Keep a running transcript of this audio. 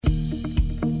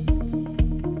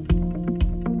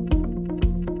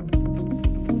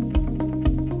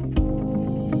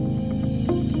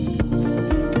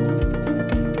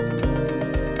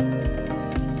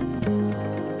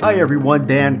Hi everyone,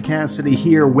 Dan Cassidy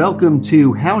here. Welcome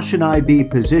to How Should I Be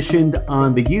Positioned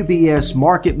on the UBS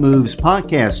Market Moves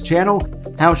podcast channel.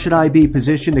 How Should I Be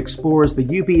Positioned explores the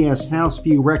UBS House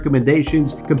View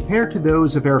recommendations compared to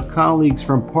those of our colleagues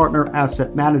from partner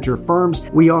asset manager firms.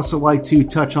 We also like to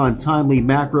touch on timely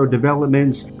macro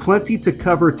developments. Plenty to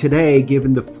cover today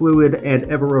given the fluid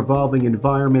and ever-evolving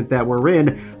environment that we're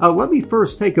in. Let me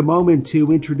first take a moment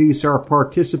to introduce our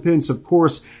participants. Of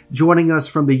course, joining us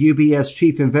from the UBS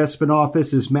Chief Investment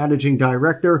Office is Managing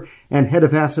Director and Head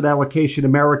of Asset Allocation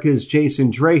Americas,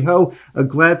 Jason Draho.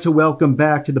 Glad to welcome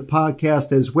back to the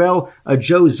podcast as well,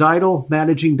 Joe Zeidel,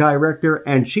 Managing Director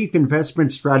and Chief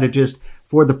Investment Strategist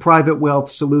for the Private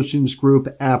Wealth Solutions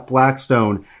Group at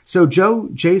Blackstone. So Joe,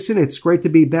 Jason, it's great to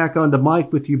be back on the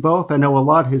mic with you both. I know a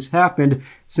lot has happened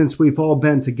since we've all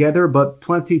been together, but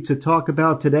plenty to talk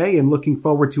about today and looking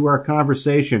forward to our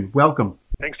conversation. Welcome.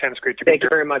 Thanks, Dan. It's great to be here. Thank you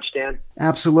very much, Dan.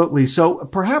 Absolutely. So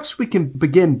perhaps we can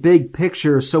begin big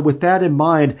picture. So with that in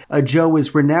mind, Joe,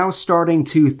 as we're now starting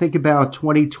to think about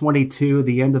 2022,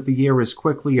 the end of the year is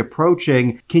quickly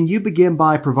approaching. Can you begin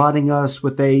by providing us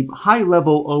with a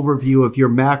high-level overview of your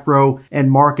macro and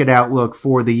market outlook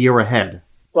for the year ahead?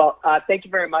 Well, thank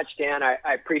you very much, Dan.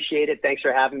 I appreciate it. Thanks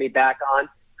for having me back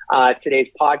on today's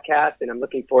podcast, and I'm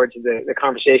looking forward to the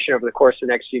conversation over the course of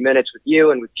the next few minutes with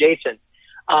you and with Jason.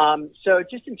 So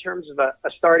just in terms of a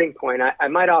starting point, I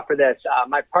might offer this.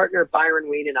 My partner, Byron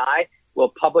Wien, and I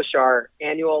will publish our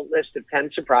annual list of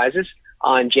 10 surprises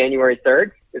on January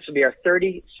 3rd. This will be our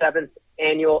 37th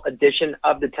annual edition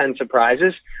of the 10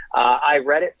 surprises. I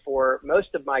read it for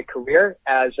most of my career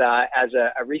as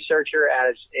a researcher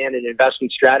and an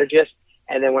investment strategist.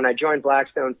 And then when I joined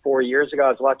Blackstone 4 years ago, I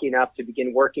was lucky enough to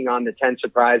begin working on the 10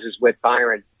 surprises with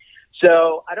Byron.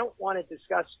 So I don't want to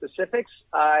discuss specifics.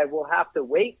 I will have to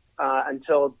wait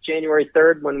until January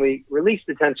 3rd when we release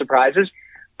the 10 surprises.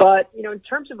 But, you know, in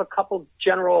terms of a couple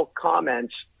general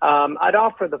comments, I'd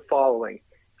offer the following.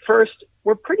 First,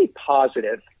 we're pretty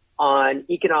positive on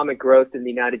economic growth in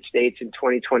the United States in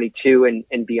 2022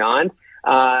 and beyond.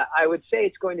 I would say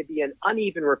it's going to be an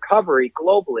uneven recovery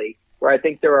globally, where I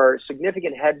think there are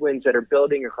significant headwinds that are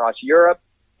building across Europe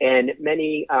and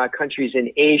many countries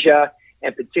in Asia,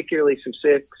 and particularly some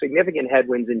significant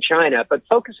headwinds in China. But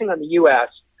focusing on the U.S.,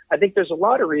 I think there's a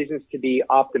lot of reasons to be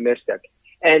optimistic.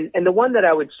 And the one that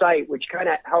I would cite, which kind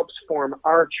of helps form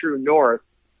our true north,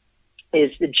 is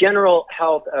the general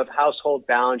health of household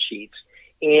balance sheets.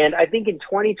 And I think in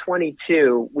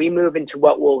 2022, we move into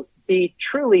what will be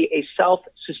truly a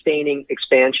self-sustaining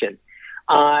expansion.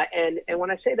 And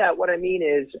when I say that, what I mean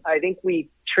is I think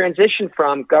we transition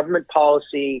from government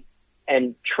policy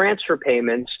and transfer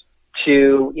payments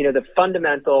to, you know, the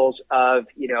fundamentals of,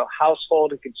 you know,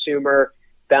 household and consumer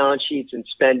balance sheets and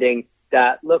spending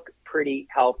that look pretty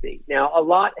healthy. Now, a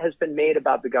lot has been made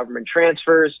about the government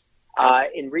transfers.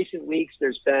 In recent weeks,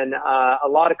 there's been a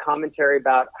lot of commentary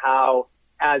about how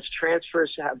as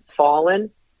transfers have fallen,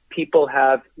 people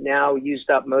have now used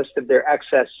up most of their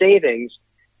excess savings.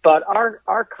 But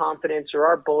our confidence or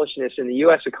our bullishness in the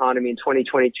U.S. economy in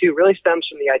 2022 really stems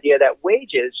from the idea that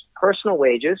wages, personal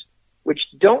wages, which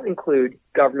don't include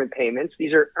government payments,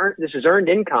 this is earned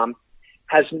income,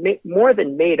 has more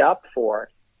than made up for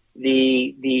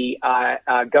the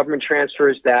government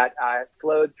transfers that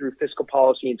flowed through fiscal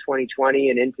policy in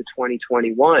 2020 and into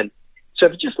 2021. So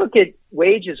if you just look at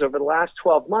wages over the last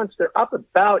 12 months, they're up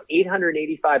about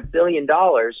 $885 billion.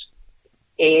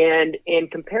 And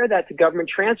compare that to government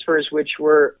transfers, which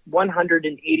were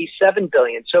 $187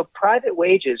 billion. So private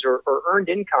wages or earned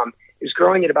income is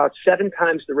growing at about 7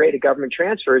 times the rate of government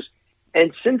transfers.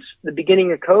 And since the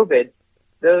beginning of COVID,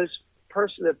 the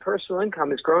personal income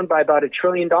has grown by about $1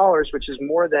 trillion, which is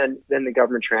more than the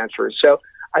government transfers. So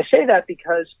I say that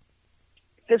because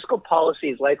fiscal policy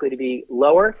is likely to be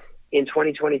lower in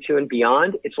 2022 and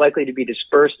beyond. It's likely to be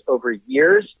dispersed over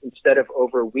years instead of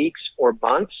over weeks or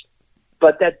months.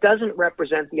 But that doesn't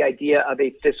represent the idea of a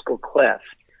fiscal cliff.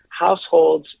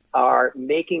 Households are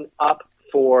making up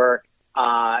for,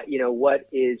 what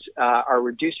is our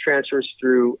reduced transfers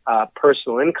through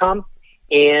personal income.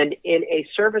 And in a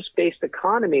service-based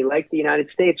economy like the United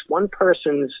States, one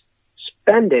person's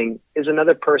spending is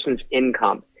another person's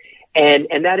income.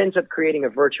 And that ends up creating a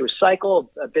virtuous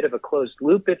cycle, a bit of a closed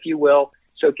loop, if you will.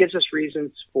 So it gives us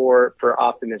reasons for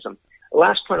optimism. The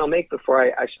last point I'll make before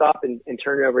I stop and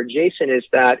turn it over to Jason is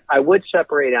that I would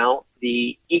separate out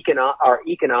our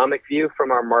economic view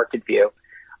from our market view.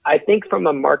 I think from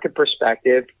a market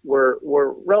perspective, we're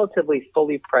relatively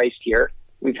fully priced here.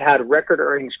 We've had record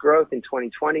earnings growth in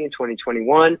 2020 and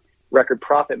 2021, record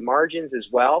profit margins as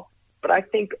well. but I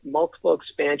think multiple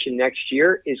expansion next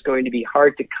year is going to be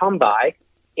hard to come by,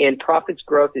 and profits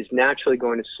growth is naturally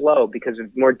going to slow because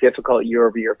of more difficult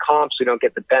year-over-year comps. We don't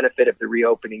get the benefit of the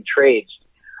reopening trades.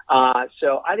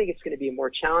 So I think it's going to be a more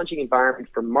challenging environment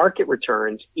for market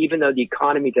returns, even though the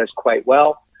economy does quite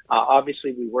well.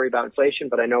 Obviously, we worry about inflation,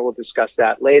 but I know we'll discuss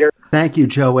that later. Thank you,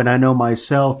 Joe. And I know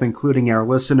myself, including our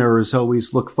listeners,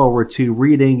 always look forward to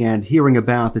reading and hearing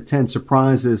about the 10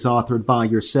 surprises authored by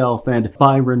yourself and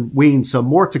Byron Wien. So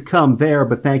more to come there.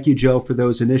 But thank you, Joe, for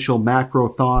those initial macro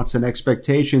thoughts and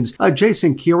expectations.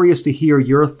 Jason, curious to hear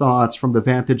your thoughts from the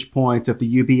vantage point of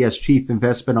the UBS Chief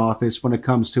Investment Office when it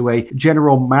comes to a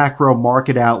general macro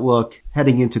market outlook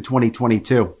heading into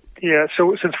 2022. Yeah,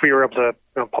 so since we were able to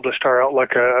publish our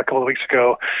outlook a couple of weeks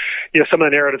ago, some of the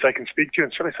narratives I can speak to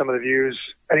and certainly some of the views,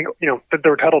 I think,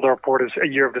 the title of the report is A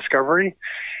Year of Discovery.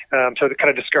 So the kind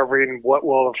of discovering what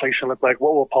will inflation look like,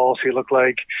 what will policy look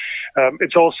like.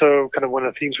 It's also kind of one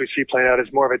of the themes we see playing out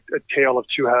is more of a tale of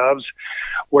two halves,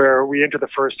 where we enter the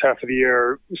first half of the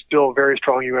year, still very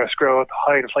strong U.S. growth,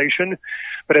 high inflation.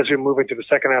 But as we move into the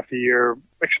second half of the year,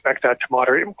 expect that to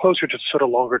moderate closer to sort of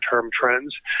longer term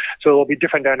trends. So there'll be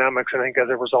different dynamics. I think as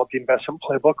a result, the investment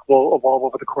playbook will evolve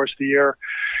over the course of the year.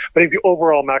 But I think the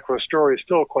overall macro story is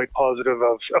still quite positive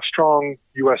of strong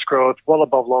U.S. growth, well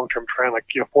above long-term trend, like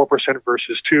 4%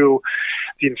 versus 2%.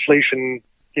 The inflation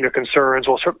concerns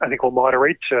I think will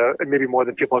moderate and maybe more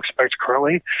than people expect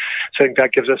currently. So I think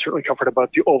that gives us certainly comfort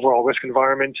about the overall risk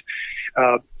environment.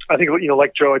 I think,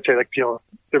 like Joe, I'd say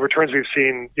the returns we've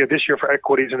seen this year for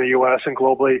equities in the U.S. and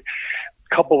globally,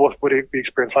 coupled with what we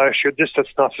experienced last year, that's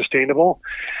not sustainable.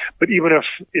 But even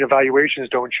if valuations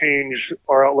don't change,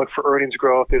 our outlook for earnings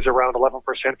growth is around 11%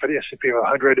 for the S&P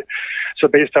 500. So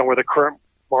based on where the current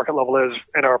market level is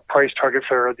and our price target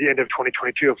for the end of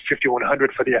 2022 of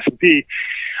 5,100 for the S&P,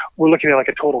 we're looking at like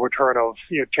a total return of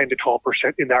 10 to 12%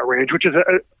 in that range, which is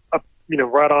a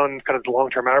right on kind of the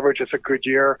long-term average. It's a good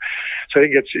year. So I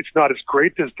think it's not as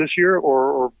great as this year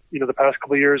or the past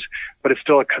couple of years, but it's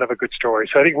still a kind of a good story.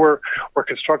 So I think we're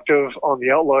constructive on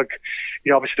the outlook.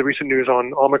 Obviously the recent news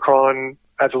on Omicron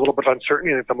adds a little bit of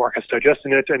uncertainty. I think the market's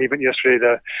digesting it. And even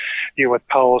yesterday, with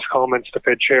Powell's comments, the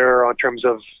Fed chair, on terms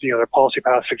of, their policy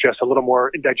path suggests a little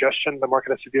more indigestion the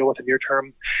market has to deal with in near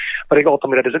term. But I think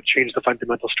ultimately that doesn't change the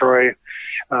fundamental story.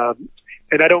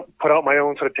 And I don't put out my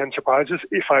own sort of 10 surprises.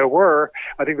 If I were,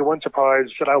 I think the one surprise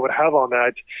that I would have on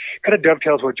that kind of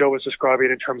dovetails what Joe was describing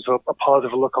in terms of a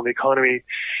positive look on the economy,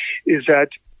 is that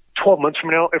 12 months from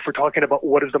now, if we're talking about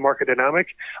what is the market dynamic,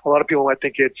 a lot of people might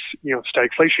think it's,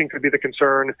 stagflation could be the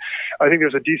concern. I think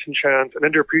there's a decent chance, an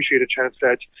underappreciated chance,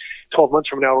 that 12 months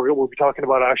from now, we'll be talking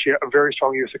about actually a very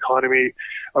strong U.S. economy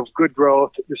of good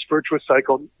growth, this virtuous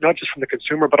cycle, not just from the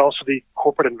consumer, but also the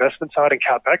corporate investment side and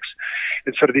CapEx,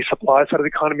 and sort of the supply side of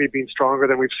the economy being stronger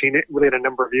than we've seen it really in a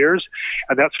number of years.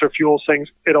 And that sort of fuels things.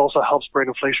 It also helps bring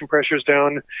inflation pressures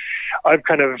down. I've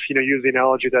kind of, used the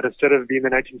analogy that instead of being the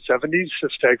 1970s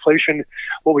of stagflation,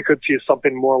 what we could see is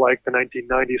something more like the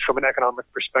 1990s from an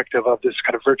economic perspective of this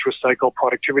kind of virtuous cycle,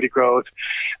 productivity growth,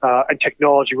 and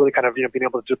technology really kind of, being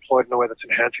able to deploy it in a way that's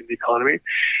enhancing the economy.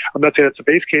 I'm not saying that's a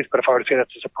base case, but if I were to say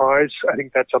that's a surprise, I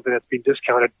think that's something that's being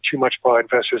discounted too much by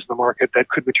investors in the market that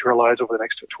could materialize over the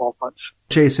next 12 months.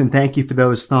 Jason, thank you for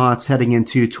those thoughts heading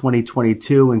into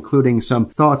 2022, including some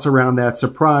thoughts around that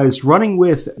surprise. Running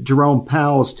with Jerome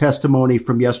Powell's testimony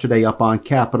from yesterday up on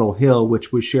Capitol Hill,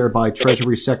 which was shared by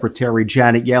Treasury Secretary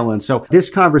Janet Yellen. So this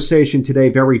conversation today,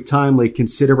 very timely,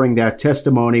 considering that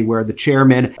testimony where the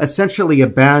chairman essentially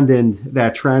abandoned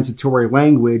that transitory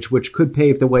language, which could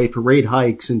pave the way for rate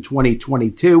hikes in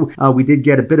 2022. We did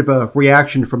get a bit of a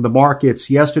reaction from the markets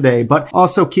yesterday, but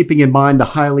also keeping in mind the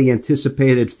highly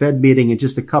anticipated Fed meeting in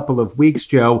just a couple of weeks,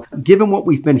 Joe. Given what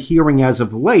we've been hearing as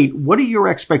of late, what are your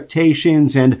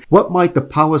expectations and what might the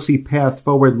policy path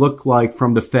forward look like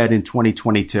from the Fed in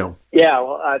 2022? Yeah,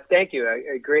 well, thank you.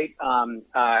 A great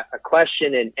a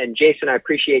question, and Jason, I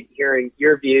appreciate hearing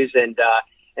your views, and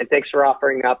thanks for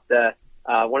offering up the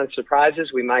one of the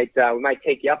surprises. We might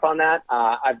take you up on that.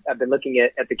 I've been looking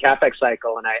at the CapEx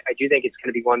cycle, and I do think it's going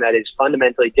to be one that is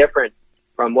fundamentally different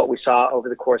from what we saw over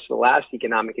the course of the last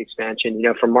economic expansion.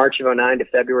 From March of 2009 to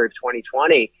February of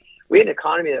 2020, we had an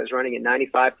economy that was running at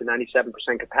 95 to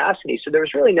 97% capacity. So there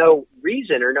was really no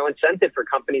reason or no incentive for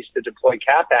companies to deploy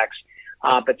CapEx.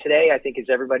 But today, I think, as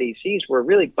everybody sees, we're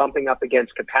really bumping up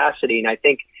against capacity. And I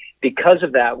think because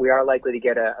of that, we are likely to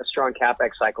get a strong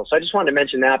CapEx cycle. So I just wanted to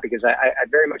mention that because I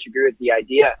very much agree with the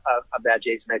idea of that,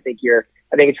 Jason. I think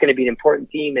it's going to be an important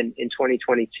theme in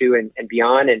 2022 and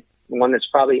beyond, and one that's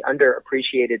probably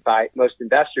underappreciated by most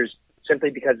investors simply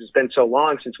because it's been so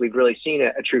long since we've really seen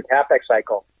a true CapEx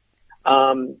cycle.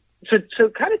 So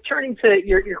kind of turning to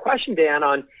your question, Dan,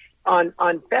 on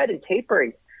Fed and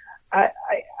tapering, I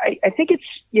think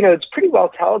it's pretty well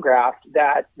telegraphed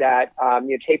that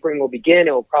tapering will begin.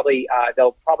 It will probably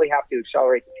they'll probably have to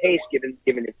accelerate the pace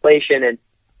given inflation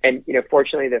and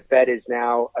fortunately the Fed has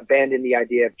now abandoned the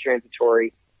idea of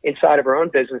transitory. Inside of our own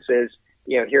businesses,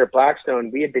 here at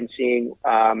Blackstone, we have been seeing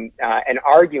and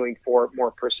arguing for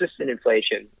more persistent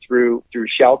inflation through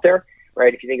shelter.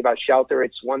 Right. If you think about shelter,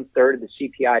 it's 1/3 of the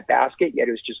CPI basket, yet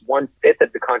it was just 1/5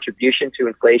 of the contribution to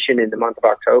inflation in the month of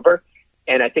October.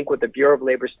 And I think what the Bureau of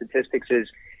Labor Statistics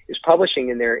is publishing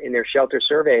in their shelter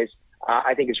surveys,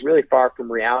 I think is really far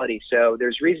from reality. So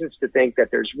there's reasons to think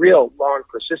that there's real long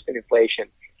persistent inflation,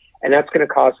 and that's going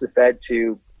to cause the Fed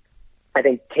to, I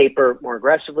think, taper more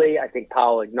aggressively. I think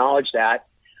Powell acknowledged that.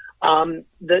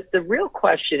 The real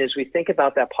question as we think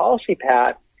about that policy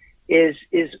path is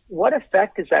what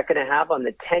effect is that going to have on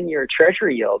the 10-year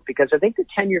Treasury yield? Because I think the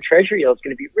 10-year Treasury yield is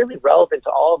going to be really relevant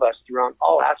to all of us throughout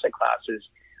all asset classes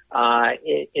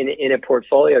in a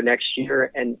portfolio next year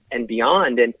and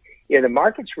beyond. And the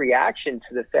market's reaction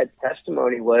to the Fed's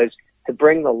testimony was to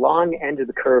bring the long end of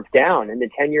the curve down, and the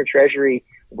 10-year Treasury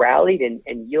rallied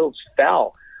and yields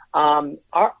fell.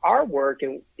 Our work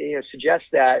suggests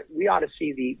that we ought to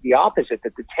see the opposite,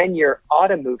 that the 10-year ought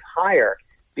to move higher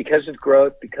because of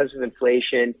growth, because of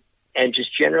inflation, and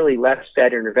just generally less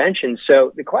Fed intervention.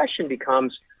 So the question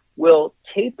becomes, will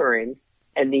tapering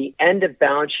and the end of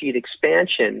balance sheet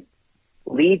expansion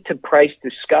lead to price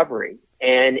discovery?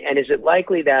 And is it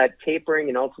likely that tapering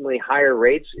and ultimately higher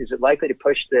rates, is it likely to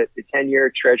push the 10-year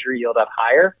Treasury yield up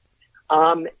higher?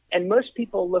 And most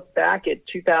people look back at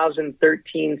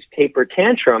 2013's taper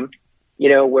tantrum,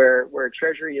 where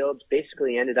Treasury yields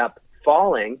basically ended up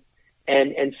falling,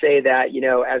 and say that,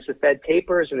 as the Fed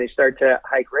tapers and they start to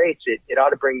hike rates, it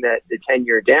ought to bring the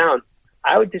 10-year down.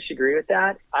 I would disagree with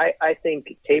that. I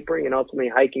think tapering and ultimately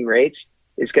hiking rates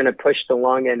is going to push the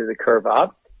long end of the curve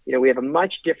up. We have a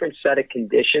much different set of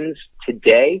conditions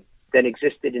today than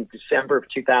existed in December of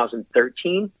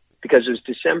 2013, because it was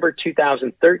December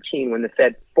 2013 when the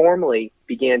Fed formally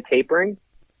began tapering.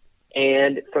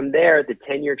 And from there, the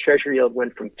 10-year Treasury yield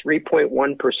went from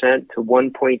 3.1% to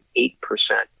 1.8%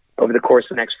 over the course of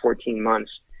the next 14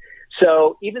 months.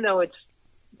 So even though it's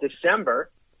December,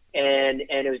 and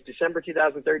it was December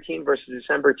 2013 versus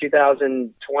December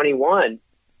 2021,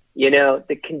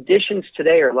 the conditions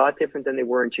today are a lot different than they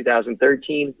were in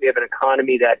 2013. We have an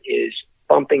economy that is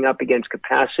bumping up against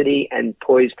capacity and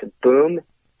poised to boom,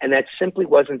 and that simply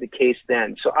wasn't the case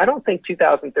then. So I don't think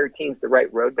 2013 is the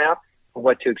right roadmap for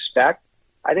what to expect.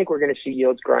 I think we're going to see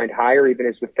yields grind higher even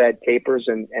as the Fed tapers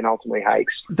and ultimately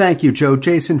hikes. Thank you, Joe.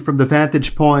 Jason, from the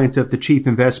vantage point of the Chief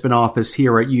Investment Office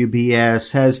here at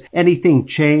UBS, has anything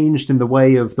changed in the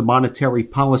way of the monetary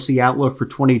policy outlook for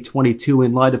 2022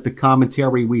 in light of the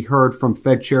commentary we heard from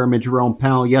Fed Chairman Jerome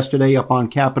Powell yesterday up on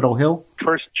Capitol Hill?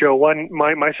 First, Joe,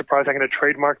 my surprise, I'm going to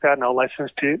trademark that and I'll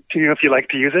license to you if you like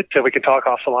to use it so we can talk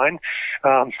off the line.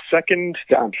 Second,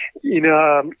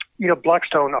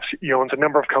 Blackstone owns a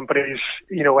number of companies,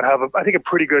 would have, I think, a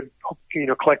pretty good,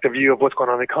 collective view of what's going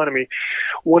on in the economy.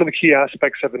 One of the key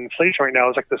aspects of inflation right now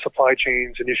is like the supply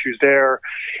chains and issues there.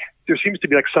 There seems to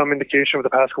be like some indication over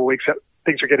the past couple of weeks that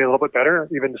things are getting a little bit better.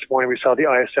 Even this morning we saw the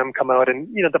ISM come out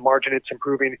and, the margin, it's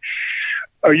improving.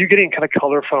 Are you getting kind of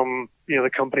color from,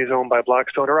 the companies owned by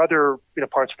Blackstone or other,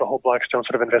 parts of the whole Blackstone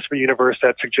sort of investment universe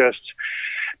that suggests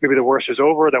maybe the worst is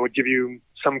over, that would give you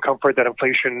some comfort that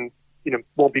inflation,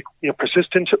 won't be,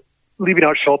 persistent? Leaving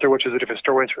out shelter, which is a different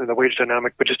story in the wage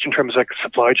dynamic, but just in terms of like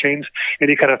supply chains,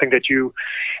 any kind of thing that you,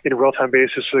 in a real-time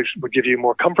basis, would give you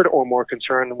more comfort or more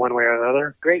concern one way or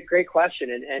another? Great question,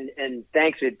 and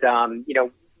thanks.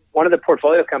 One of the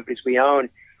portfolio companies we own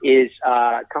is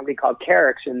a company called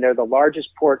Carrick, and they're the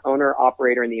largest port owner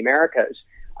operator in the Americas,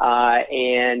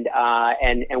 and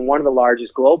one of the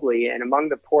largest globally. And among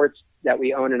the ports that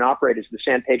we own and operate is the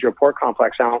San Pedro Port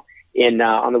Complex out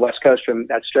on the West Coast, from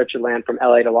that stretch of land from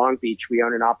LA to Long Beach. We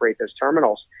own and operate those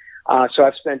terminals. So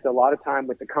I've spent a lot of time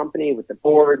with the company, with the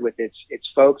board, with its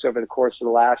folks over the course of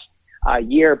the last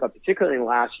year, but particularly in the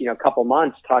last couple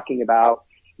months, talking about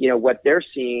what they're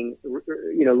seeing,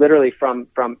 literally from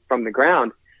the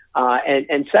ground.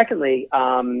 And secondly,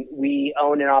 we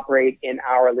own and operate in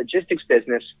our logistics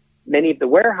business many of the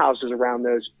warehouses around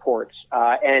those ports,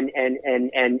 and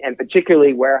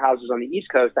particularly warehouses on the East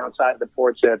Coast outside of the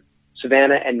ports of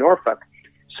Savannah and Norfolk.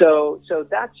 So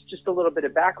that's just a little bit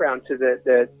of background to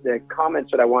the comments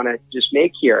that I want to just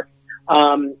make here.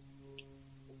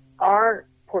 Our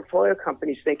portfolio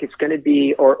companies think it's going to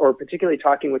be, or particularly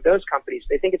talking with those companies,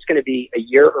 they think it's going to be a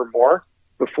year or more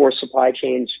before supply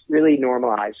chains really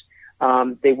normalize.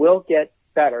 They will get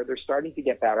better. They're starting to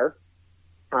get better.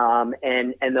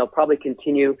 And they'll probably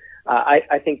continue.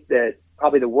 I think that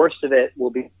probably the worst of it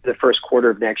will be the first quarter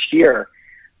of next year.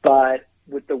 But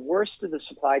with the worst of the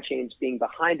supply chains being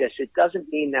behind us, it doesn't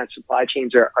mean that supply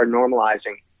chains are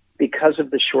normalizing because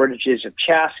of the shortages of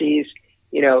chassis.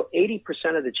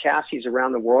 80% of the chassis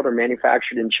around the world are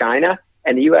manufactured in China,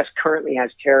 and the U.S. currently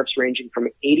has tariffs ranging from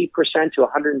 80% to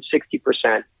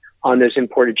 160% on those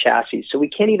imported chassis. So we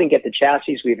can't even get the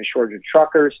chassis. We have a shortage of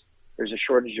truckers. There's a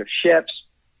shortage of ships.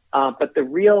 But the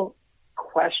real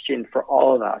question for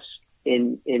all of us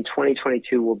in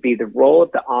 2022 will be the role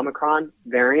of the Omicron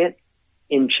variant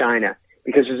in China.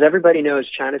 Because as everybody knows,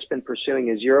 China's been pursuing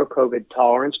a zero COVID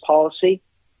tolerance policy,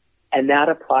 and that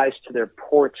applies to their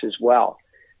ports as well.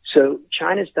 So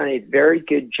China's done a very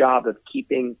good job of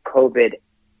keeping COVID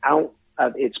out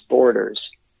of its borders.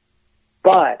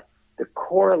 But the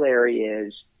corollary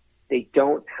is they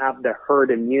don't have the herd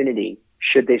immunity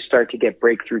should they start to get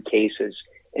breakthrough cases.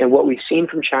 And what we've seen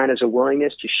from China is a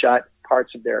willingness to shut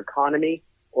parts of their economy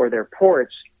or their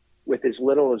ports with as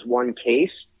little as one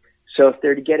case. So if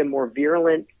they're to get a more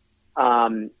virulent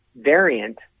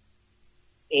variant,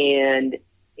 and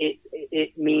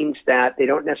it means that they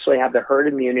don't necessarily have the herd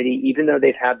immunity, even though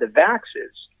they've had the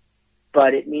vaxes,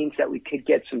 but it means that we could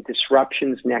get some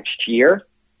disruptions next year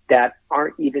that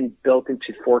aren't even built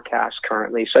into forecasts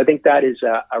currently. So I think that is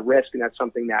a risk, and that's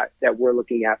something that we're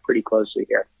looking at pretty closely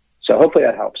here. So hopefully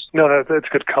that helps. No, that's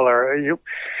good color.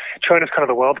 China's kind of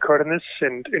the wild card in this,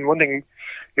 and one thing,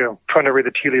 trying to read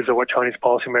the tea leaves of what Chinese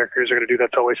policymakers are going to do,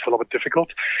 that's always a little bit difficult.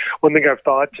 One thing I've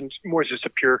thought, and more just a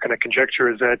pure kind of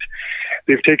conjecture, is that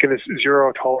they've taken this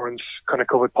zero tolerance kind of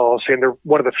COVID policy, and they're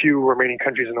one of the few remaining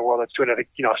countries in the world that's doing it. I think,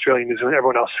 Australia, New Zealand,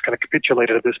 everyone else has kind of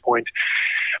capitulated at this point.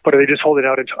 But are they just holding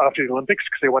out until after the Olympics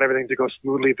because they want everything to go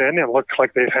smoothly then and look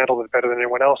like they've handled it better than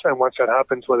anyone else? And once that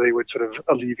happens, whether they would sort of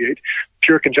alleviate.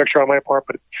 Pure conjecture on my part,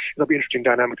 but it'll be interesting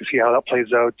dynamic to see how that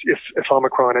plays out. If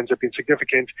Omicron ends up being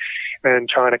significant and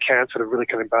China can't sort of really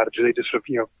combat it, do they just sort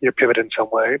of, pivot in some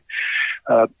way?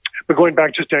 But going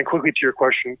back just, Dan, quickly to your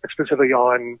question, specifically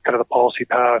on kind of the policy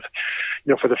path,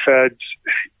 for the Fed,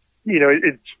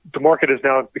 the market is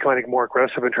now becoming more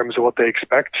aggressive in terms of what they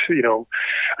expect. I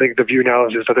think the view now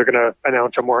is that they're going to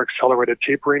announce a more accelerated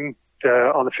tapering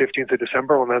on the 15th of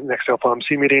December on the next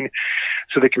FOMC meeting,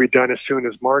 so they can be done as soon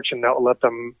as March, and that will let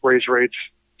them raise rates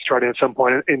starting at some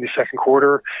point in the second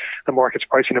quarter. The market's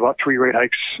pricing about 3 rate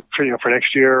hikes for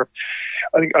next year.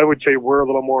 I think I would say we're a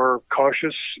little more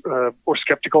cautious or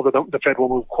skeptical that the Fed will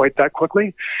move quite that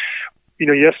quickly.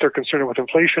 Yes, they're concerned with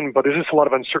inflation, but there's just a lot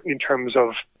of uncertainty in terms of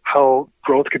how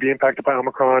growth could be impacted by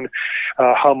Omicron,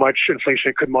 how much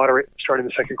inflation could moderate starting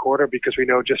the second quarter, because we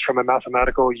know just from a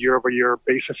mathematical year-over-year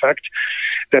base effect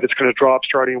that it's going to drop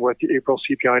starting with the April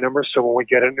CPI numbers. So when we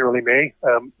get it in early May,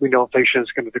 we know inflation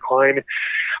is going to decline.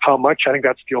 How much? I think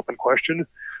that's the open question.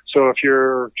 So if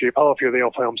you're Jay Powell, if you're the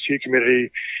FOMC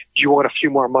committee, do you want a few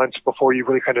more months before you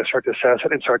really kind of start to assess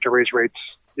it and start to raise rates,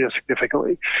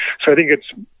 significantly? So I think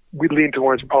we lean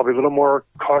towards probably a little more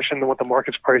caution than what the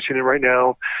market's pricing in right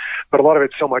now, but a lot of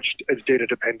it's so much is data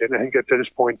dependent. I think at this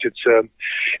point it's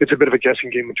a bit of a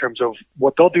guessing game in terms of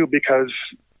what they'll do, because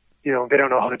they don't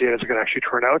know how the data is going to actually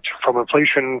turn out from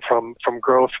inflation, from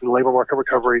growth, from the labor market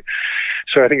recovery.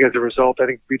 So I think as a result, I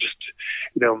think we just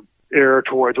err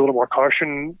towards a little more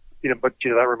caution. But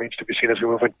that remains to be seen as we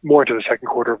move more into the second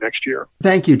quarter of next year.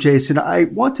 Thank you, Jason. I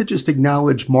want to just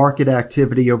acknowledge market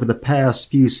activity over the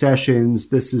past few sessions.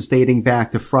 This is dating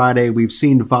back to Friday. We've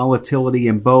seen volatility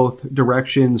in both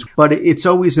directions, but it's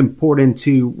always important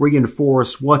to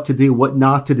reinforce what to do, what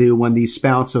not to do when these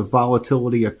spouts of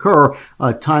volatility occur.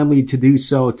 Timely to do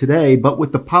so today, but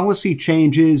with the policy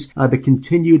changes, the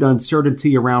continued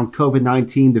uncertainty around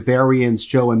COVID-19, the variants,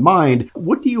 Joe, in mind,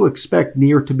 what do you expect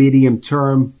near to medium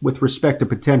term with respect to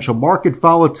potential market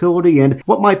volatility, and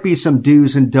what might be some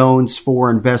do's and don'ts for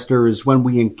investors when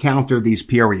we encounter these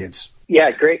periods?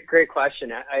 Yeah, great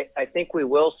question. I think we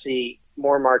will see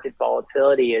more market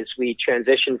volatility as we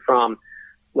transition from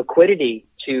liquidity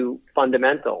to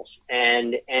fundamentals.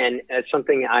 And it's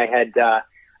something I had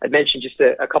mentioned just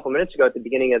a couple minutes ago at the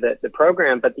beginning of the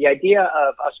program, but the idea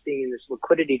of us being in this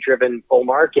liquidity-driven bull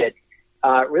market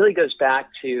really goes back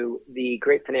to the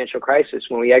great financial crisis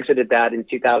when we exited that in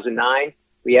 2009.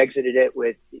 We exited it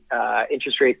with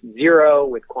interest rates zero,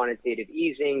 with quantitative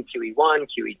easing, QE1,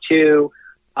 QE2,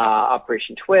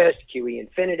 Operation Twist, QE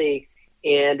Infinity.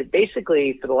 And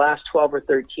basically, for the last 12 or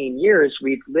 13 years,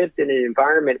 we've lived in an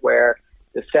environment where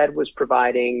the Fed was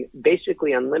providing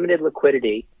basically unlimited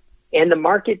liquidity And the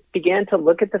market began to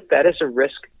look at the Fed as a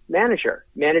risk manager,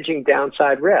 managing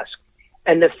downside risk.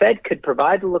 And the Fed could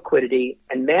provide the liquidity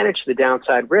and manage the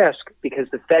downside risk because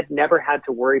the Fed never had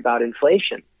to worry about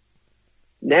inflation.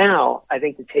 Now, I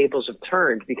think the tables have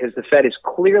turned because the Fed is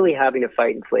clearly having to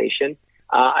fight inflation.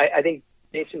 I think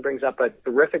Jason brings up a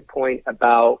terrific point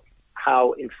about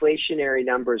how inflationary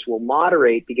numbers will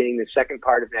moderate beginning the second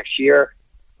part of next year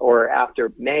or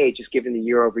after May, just given the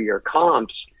year-over-year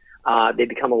comps. They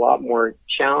become a lot more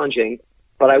challenging.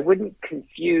 But I wouldn't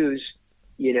confuse,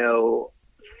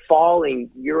 falling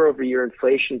year-over-year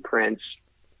inflation prints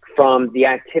from the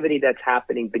activity that's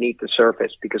happening beneath the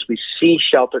surface, because we see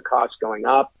shelter costs going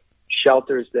up.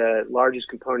 Shelter is the largest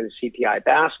component of the CPI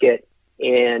basket,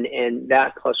 and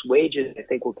that plus wages, I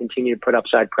think, will continue to put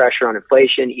upside pressure on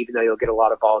inflation, even though you'll get a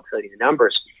lot of volatility in the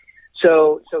numbers.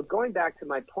 So going back to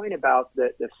my point about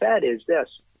the Fed is this: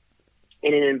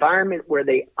 in an environment where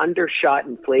they undershot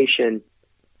inflation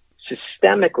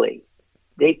systemically,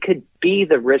 they could be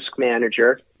the risk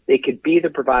manager, they could be the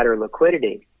provider of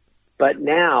liquidity. But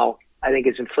now, I think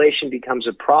as inflation becomes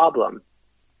a problem,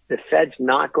 the Fed's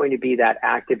not going to be that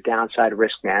active downside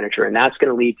risk manager, and that's going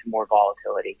to lead to more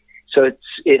volatility. So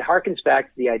it harkens back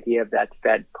to the idea of that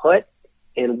Fed put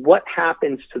and what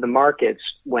happens to the markets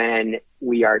when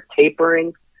we are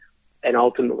tapering and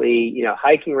ultimately,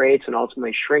 hiking rates and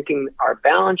ultimately shrinking our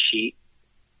balance sheet.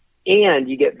 And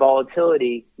you get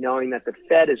volatility knowing that the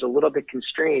Fed is a little bit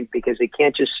constrained because they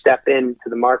can't just step into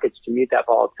the markets to mute that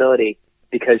volatility,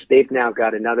 because they've now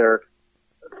got another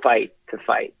fight to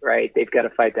fight, right? They've got to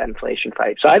fight that inflation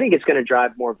fight. So I think it's going to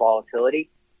drive more volatility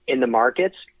in the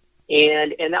markets,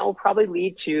 and that will probably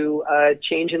lead to a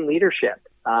change in leadership.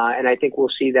 And I think we'll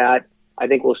see that. I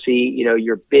think we'll see,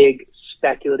 your big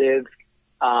speculative,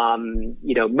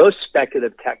 most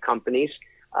speculative tech companies,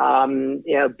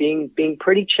 being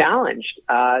pretty challenged,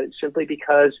 simply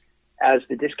because as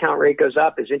the discount rate goes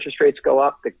up, as interest rates go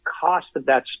up, the cost of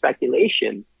that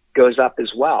speculation goes up as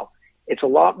well. It's a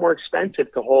lot more expensive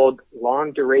to hold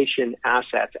long duration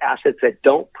assets that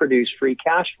don't produce free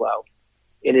cash flow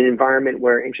in an environment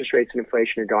where interest rates and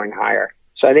inflation are going higher.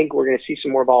 So I think we're going to see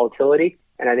some more volatility,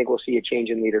 and I think we'll see a change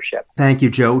in leadership. Thank you,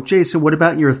 Joe. Jason, what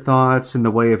about your thoughts in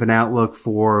the way of an outlook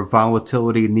for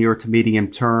volatility near to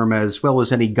medium term, as well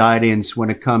as any guidance when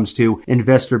it comes to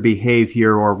investor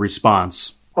behavior or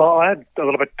response? Well, I'll add a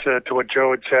little bit to what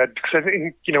Joe had said, because I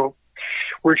think,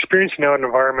 we're experiencing now an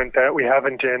environment that we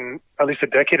haven't in at least a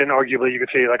decade, and arguably you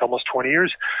could say like almost 20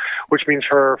 years, which means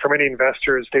for many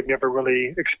investors, they've never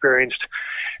really experienced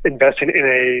investing in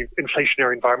a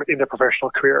inflationary environment in their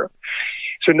professional career.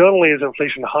 So not only is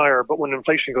inflation higher, but when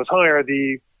inflation goes higher,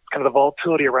 the kind of the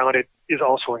volatility around it is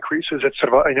also increases. It's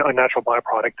sort of a natural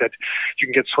byproduct that you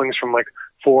can get swings from like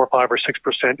 4 or 5 or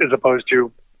 6% as opposed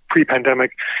to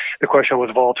pre-pandemic. The question was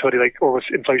volatility, or was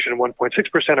inflation 1.6%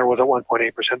 or was it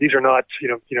 1.8%? These are not,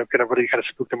 going to really kind of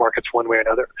spook the markets one way or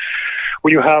another.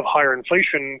 When you have higher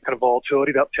inflation kind of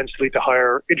volatility, that tends to lead to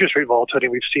higher interest rate volatility.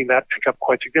 We've seen that pick up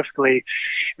quite significantly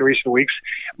in recent weeks,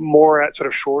 more at sort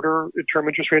of shorter term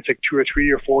interest rates, like 2 or 3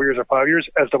 or 4 years or 5 years,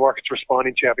 as the market's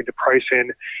responding to having to price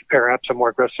in perhaps a more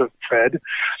aggressive Fed.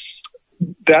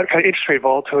 That kind of interest rate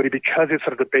volatility, because it's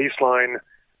sort of the baseline,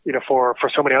 for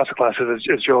so many asset classes,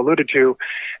 as Joe alluded to,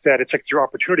 that it's like your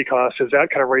opportunity cost. As that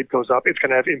kind of rate goes up, it's going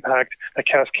to have impact that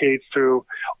cascades through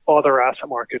other asset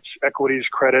markets, equities,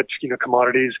 credits,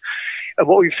 commodities. And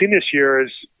what we've seen this year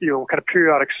is, kind of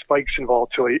periodic spikes in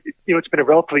volatility. It's been a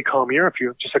relatively calm year. If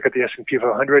you just look at the S&P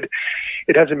 500,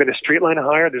 it hasn't been a straight line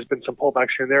higher. There's been some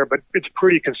pullbacks here and there, but it's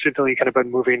pretty consistently kind of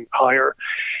been moving higher.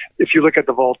 If you look at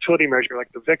the volatility measure,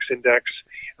 like the VIX index,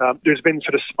 there's been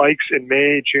sort of spikes in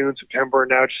May, June, September,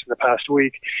 now just in the past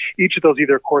week. Each of those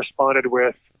either corresponded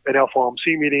with an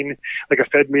FOMC meeting, like a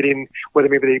Fed meeting, whether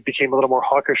maybe they became a little more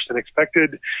hawkish than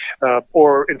expected,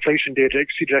 or inflation data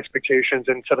exceeded expectations,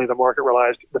 and suddenly the market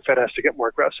realized the Fed has to get more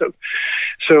aggressive.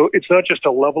 So it's not just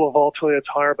a level of volatility that's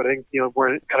higher, but I think,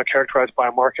 we're kind of characterized by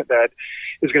a market that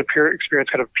is going to experience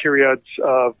kind of periods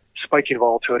of spiking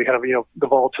volatility, kind of, the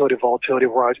volatility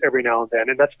will rise every now and then.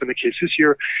 And that's been the case this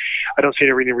year. I don't see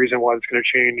any reason why it's going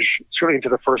to change, certainly into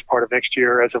the first part of next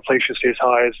year as inflation stays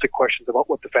high, as the questions about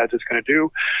what the Fed is going to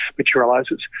do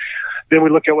materializes. Then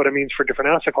we look at what it means for different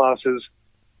asset classes.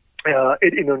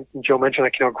 Joe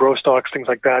mentioned, growth stocks, things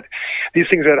like that. These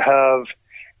things that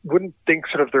wouldn't think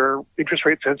sort of they're interest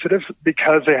rate sensitive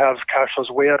because they have cash flows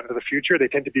way out into the future. They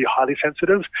tend to be highly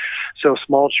sensitive. So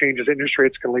small changes in interest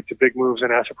rates can lead to big moves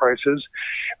in asset prices.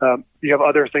 You have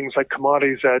other things like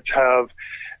commodities that have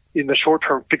in the short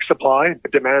term fixed supply,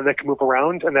 but demand that can move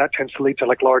around, and that tends to lead to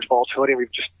like large volatility.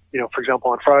 We've just, for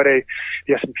example, on Friday,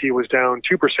 the S&P was down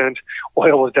 2%,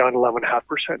 oil was down 11.5%.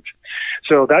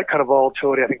 So that kind of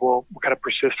volatility, I think, will kind of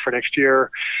persist for next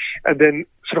year. And then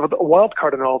sort of a wild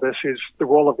card in all this is the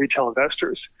role of retail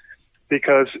investors.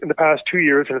 Because in the past 2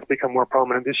 years, and it's become more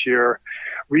prominent this year,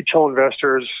 retail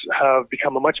investors have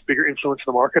become a much bigger influence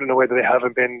in the market in a way that they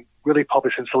haven't been really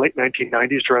probably since the late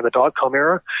 1990s during the dot-com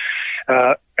era.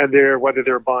 And whether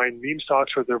they're buying meme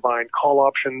stocks, or they're buying call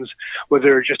options, whether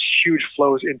they're just huge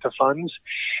flows into funds,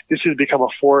 this has become a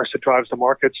force that drives the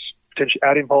markets, potentially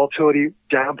adding volatility,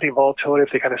 dampening volatility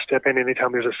if they kind of step in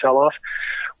anytime there's a sell-off.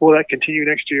 Will that continue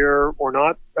next year or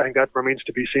not? I think that remains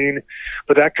to be seen.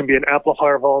 But that can be an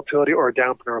amplifier of volatility or a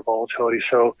dampener of volatility.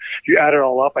 So if you add it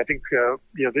all up, I think,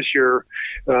 this year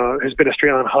has been a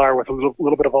straight line higher with a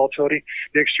little bit of volatility.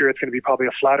 Next year, it's going to be probably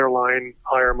a flatter line,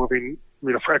 higher moving,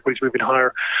 for equities moving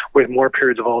higher with more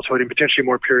periods of volatility, potentially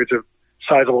more periods of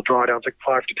sizable drawdowns, like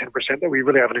 5 to 10% that we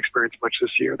really haven't experienced much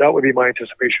this year. That would be my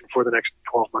anticipation for the next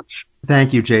 12 months.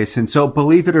 Thank you, Jason. So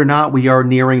believe it or not, we are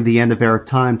nearing the end of our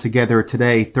time together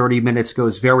today. 30 minutes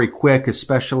goes very quick,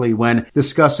 especially when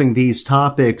discussing these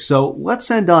topics. So let's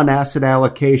end on asset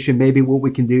allocation. Maybe what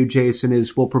we can do, Jason,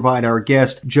 is we'll provide our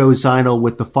guest, Joe Zinel,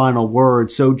 with the final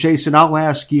word. So Jason, I'll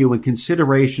ask you, in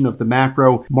consideration of the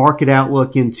macro market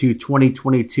outlook into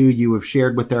 2022 you have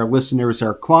shared with our listeners,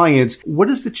 our clients, what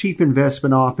is the Chief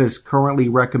Investment Office currently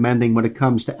recommending when it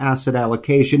comes to asset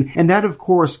allocation? And that, of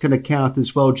course, can account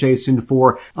as well, Jason,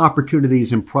 for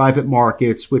opportunities in private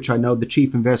markets, which I know the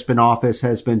Chief Investment Office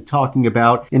has been talking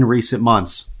about in recent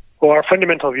months. Well, our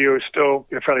fundamental view is still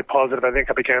fairly positive. I think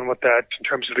I began with that in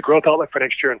terms of the growth outlook for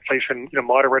next year, inflation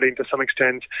moderating to some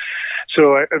extent.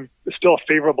 So still a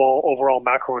favorable overall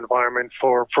macro environment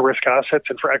for risk assets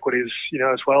and for equities,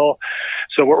 as well.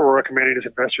 So what we're recommending is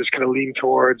investors kind of lean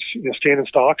towards staying in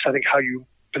stocks. I think how you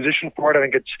position for it, I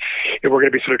think we're going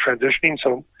to be sort of transitioning.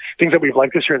 So things that we've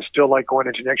liked this year and still like going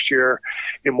into next year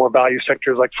in more value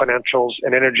sectors like financials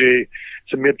and energy,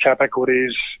 some mid-cap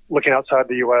equities, looking outside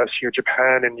the U.S.,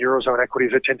 Japan and Eurozone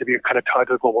equities that tend to be kind of tied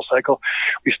to the global cycle.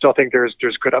 We still think there's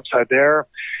good upside there,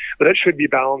 but it should be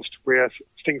balanced with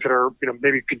things that are,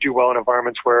 maybe could do well in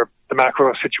environments where the macro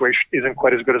situation isn't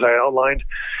quite as good as I outlined.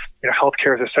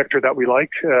 Healthcare is a sector that we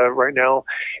like right now.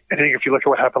 I think if you look at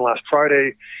what happened last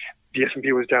Friday, the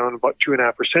S&P was down about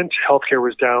 2.5%. Healthcare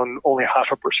was down only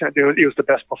 0.5%. It was the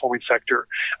best performing sector,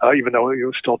 even though it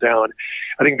was still down.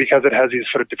 I think because it has these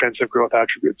sort of defensive growth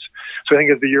attributes. So I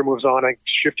think as the year moves on,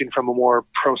 shifting from a more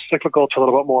pro-cyclical to a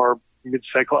little bit more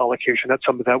mid-cycle allocation, that's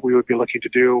something that we would be looking to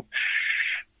do.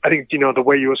 I think, the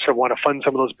way you would sort of want to fund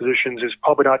some of those positions is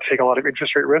probably not to take a lot of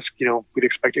interest rate risk. We'd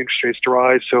expect interest rates to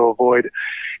rise, so avoid,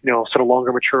 sort of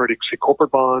longer maturity, say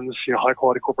corporate bonds, high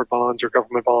quality corporate bonds or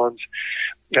government bonds.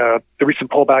 The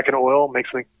recent pullback in oil makes,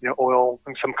 oil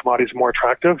and some commodities more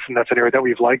attractive, and that's an area that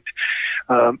we've liked.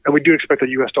 And we do expect the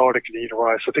U.S. dollar to continue to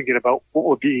rise. So thinking about what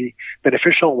would be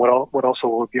beneficial and what also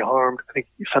would be harmed. I think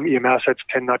some EM assets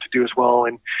tend not to do as well,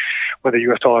 and when the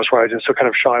U.S. dollar is rising, so kind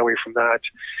of shy away from that.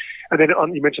 And then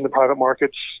you mentioned the private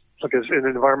markets. Look, as in an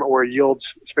environment where yields,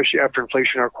 especially after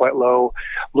inflation, are quite low,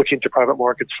 looking to private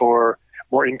markets for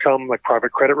more income, like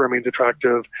private credit remains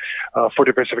attractive, for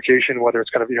diversification, whether it's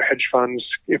kind of, hedge funds,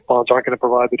 if bonds aren't going to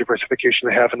provide the diversification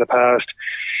they have in the past.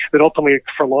 Then ultimately,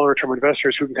 for longer term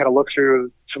investors who can kind of look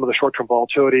through some of the short term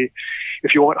volatility,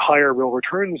 if you want higher real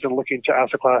returns, then looking to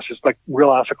asset classes, like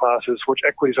real asset classes, which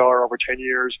equities are over 10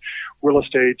 years, real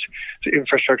estate to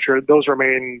infrastructure, those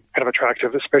remain kind of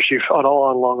attractive, especially on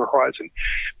a longer horizon.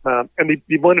 And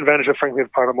the one advantage of, frankly,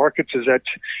 of private markets is that,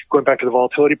 going back to the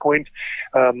volatility point,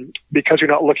 because you're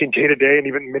not looking day to day and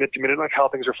even minute to minute, like how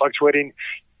things are fluctuating,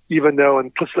 even though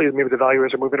implicitly maybe the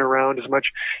values are moving around as much,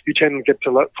 you tend to get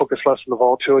to focus less on the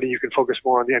volatility. You can focus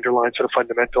more on the underlying sort of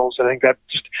fundamentals. And I think that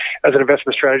just as an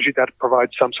investment strategy, that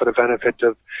provides some sort of benefit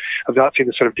of not seeing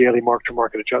the sort of daily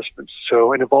mark-to-market adjustments.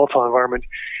 So in a volatile environment,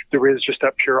 there is just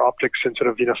that pure optics and sort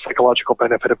of, psychological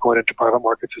benefit of going into private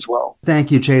markets as well.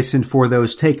 Thank you, Jason, for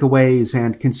those takeaways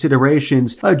and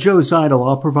considerations. Joe Zinel,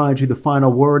 I'll provide you the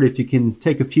final word. If you can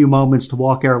take a few moments to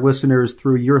walk our listeners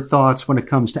through your thoughts when it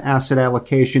comes to asset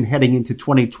allocation heading into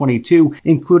 2022,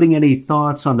 including any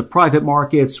thoughts on the private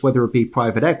markets, whether it be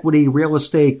private equity, real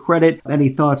estate, credit. Any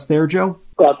thoughts there, Joe?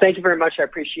 Well, thank you very much. I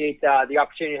appreciate the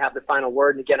opportunity to have the final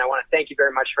word. And again, I want to thank you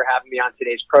very much for having me on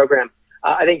today's program.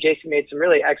 I think Jason made some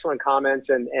really excellent comments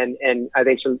and I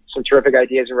think some terrific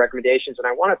ideas and recommendations. And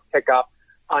I want to pick up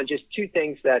on just two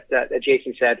things that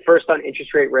Jason said. First, on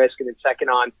interest rate risk, and then second,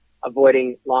 on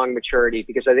avoiding long maturity,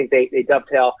 because I think they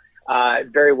dovetail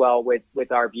very well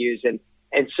with our views. And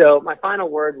And so my final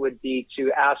word would be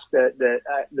to ask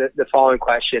the following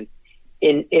question.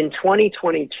 In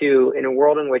 2022, in a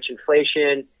world in which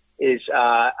inflation is,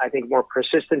 I think, more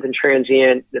persistent and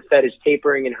transient, the Fed is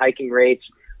tapering and hiking rates.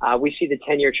 We see the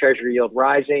 10-year Treasury yield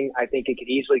rising. I think it could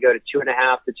easily go to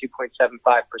 2.5% to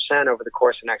 2.75% over the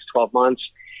course of the next 12 months.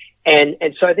 And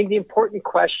so I think the important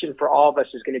question for all of us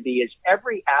is going to be, is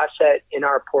every asset in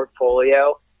our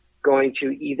portfolio going to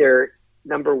either,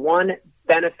 number one,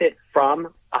 benefit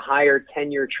from a higher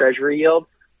 10-year Treasury yield,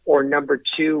 or number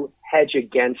two, hedge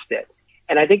against it?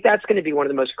 And I think that's going to be one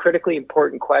of the most critically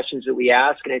important questions that we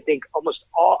ask. And I think all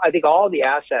of the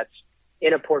assets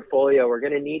in a portfolio are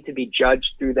going to need to be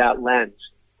judged through that lens.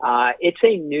 It's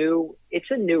a new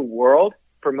world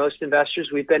for most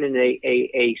investors. We've been in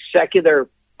a secular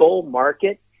bull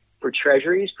market for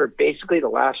treasuries for basically the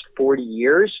last 40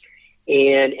 years.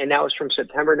 And that was from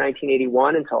September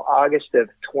 1981 until August of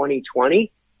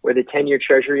 2020, where the 10-year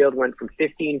Treasury yield went from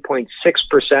 15.6%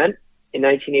 in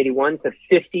 1981 to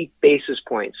 50 basis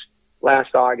points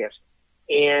last August.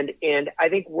 And I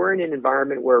think we're in an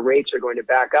environment where rates are going to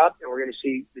back up, and we're going to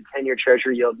see the 10-year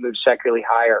Treasury yield move secularly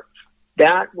higher.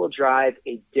 That will drive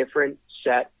a different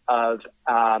set of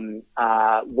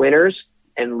winners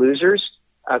and losers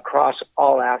across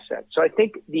all assets. So I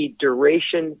think the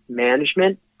duration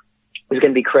management is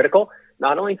going to be critical,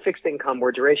 not only in fixed income,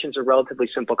 where duration is a relatively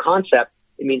simple concept.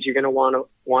 It means you're going to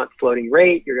want floating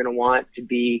rate. You're going to want to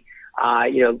be,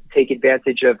 take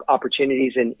advantage of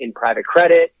opportunities in private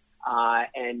credit,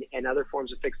 and other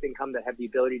forms of fixed income that have the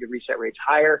ability to reset rates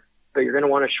higher. But you're going to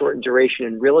want to shorten duration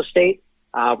in real estate,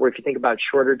 where if you think about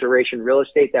shorter duration real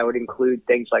estate, that would include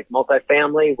things like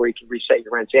multifamily, where you can reset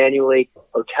your rents annually,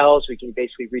 hotels, where you can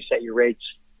basically reset your rates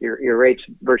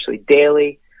virtually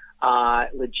daily,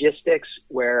 logistics,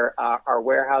 where our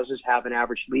warehouses have an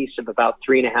average lease of about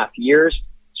 3.5 years.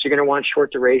 So you're going to want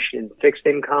short duration in fixed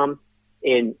income,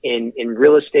 in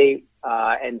real estate,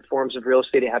 and forms of real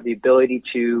estate that have the ability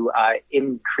to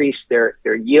increase their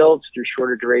yields through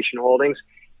shorter duration holdings,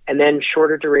 and then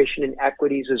shorter duration in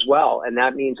equities as well. And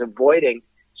that means avoiding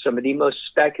some of the most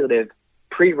speculative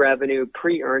pre-revenue,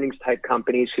 pre-earnings type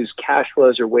companies whose cash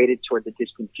flows are weighted toward the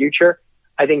distant future.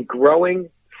 I think growing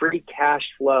free cash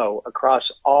flow across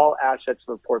all assets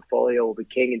of a portfolio will be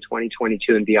king in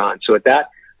 2022 and beyond. So with that,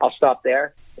 I'll stop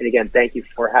there. And again, thank you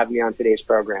for having me on today's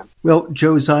program. Well,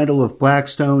 Joe Zeidel of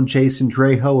Blackstone, Jason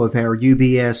Draho of our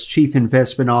UBS Chief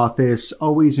Investment Office,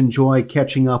 always enjoy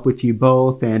catching up with you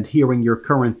both and hearing your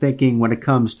current thinking when it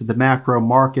comes to the macro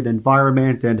market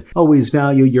environment, and always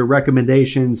value your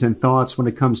recommendations and thoughts when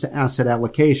it comes to asset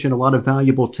allocation. A lot of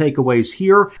valuable takeaways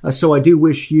here. So I do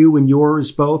wish you and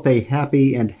yours both a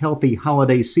happy and healthy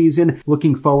holiday season.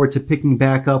 Looking forward to picking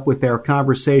back up with our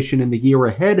conversation in the year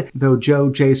ahead. Though,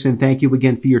 Joe, Jason, thank you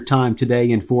again for your time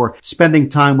today and for spending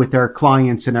time with our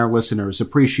clients and our listeners.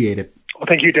 Appreciate it. Well,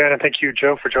 thank you, Dan, and thank you,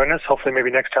 Joe, for joining us. Hopefully, maybe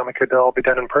next time we could all be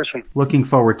done in person. Looking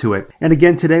forward to it. And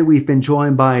again, today we've been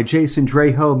joined by Jason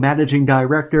Draho, Managing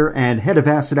Director and Head of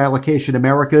Asset Allocation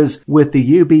Americas with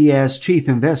the UBS Chief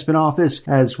Investment Office,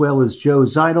 as well as Joe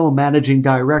Zeidel, Managing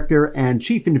Director and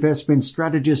Chief Investment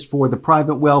Strategist for the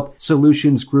Private Wealth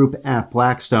Solutions Group at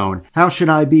Blackstone. How Should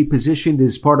I Be Positioned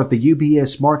is part of the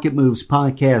UBS Market Moves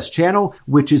podcast channel,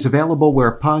 which is available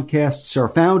where podcasts are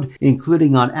found,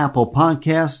 including on Apple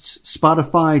Podcasts, Spotify,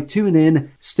 TuneIn,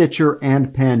 Stitcher,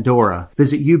 and Pandora.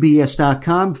 Visit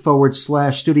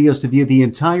ubs.com/studios to view the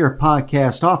entire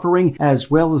podcast offering, as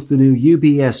well as the new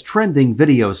UBS Trending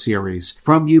video series.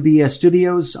 From UBS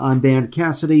Studios, I'm Dan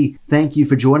Cassidy. Thank you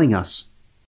for joining us.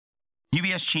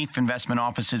 UBS Chief Investment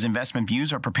Office's investment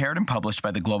views are prepared and published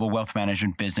by the global wealth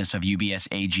management business of UBS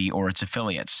AG or its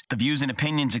affiliates. The views and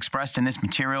opinions expressed in this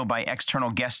material by external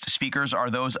guest speakers are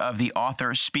those of the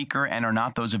author, speaker, and are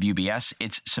not those of UBS,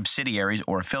 its subsidiaries,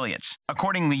 or affiliates.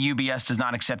 Accordingly, UBS does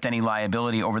not accept any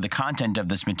liability over the content of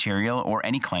this material or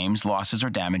any claims, losses, or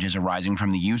damages arising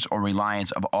from the use or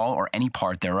reliance of all or any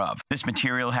part thereof. This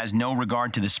material has no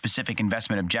regard to the specific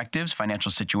investment objectives,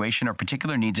 financial situation, or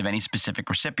particular needs of any specific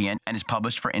recipient and is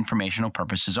published for informational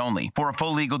purposes only. For a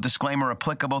full legal disclaimer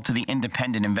applicable to the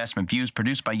independent investment views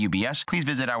produced by UBS, please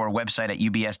visit our website at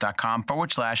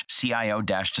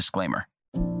ubs.com/CIO-disclaimer.